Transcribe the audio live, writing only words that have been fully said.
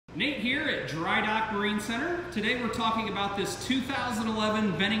Nate here at Dry Dock Marine Center. Today we're talking about this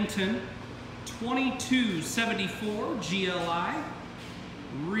 2011 Bennington 2274 GLI.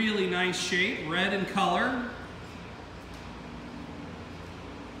 Really nice shape, red in color.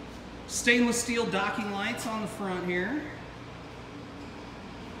 Stainless steel docking lights on the front here.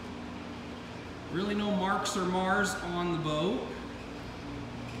 Really no marks or mars on the boat.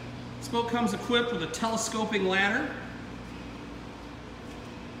 This boat comes equipped with a telescoping ladder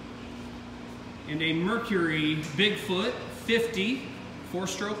and a Mercury Bigfoot 50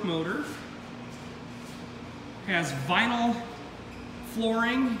 4-stroke motor. Has vinyl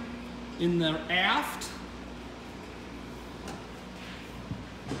flooring in the aft.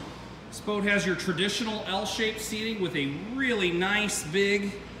 This boat has your traditional L-shaped seating with a really nice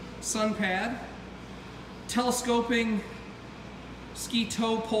big sun pad. Telescoping ski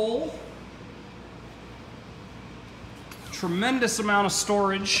tow pole. Tremendous amount of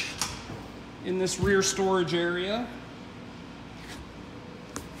storage in this rear storage area.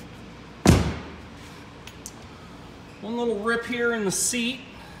 One little rip here in the seat,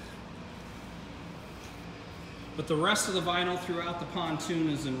 but the rest of the vinyl throughout the pontoon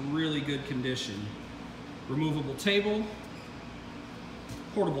is in really good condition. Removable table,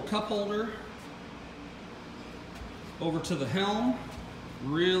 portable cup holder. Over to the helm,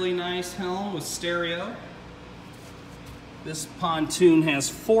 really nice helm with stereo. This pontoon has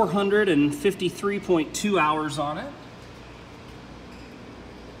 453.2 hours on it.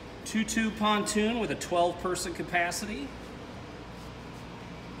 2-tube pontoon with a 12-person capacity.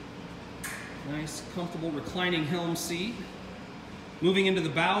 Nice, comfortable reclining helm seat. Moving into the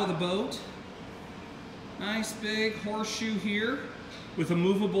bow of the boat. Nice big horseshoe here with a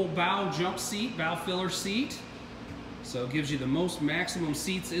movable bow jump seat, bow filler seat. So it gives you the most maximum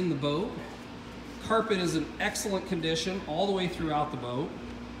seats in the boat. Carpet is in excellent condition all the way throughout the boat.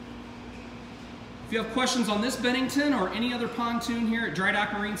 If you have questions on this Bennington or any other pontoon here at Dry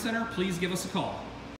Dock Marine Center, please give us a call.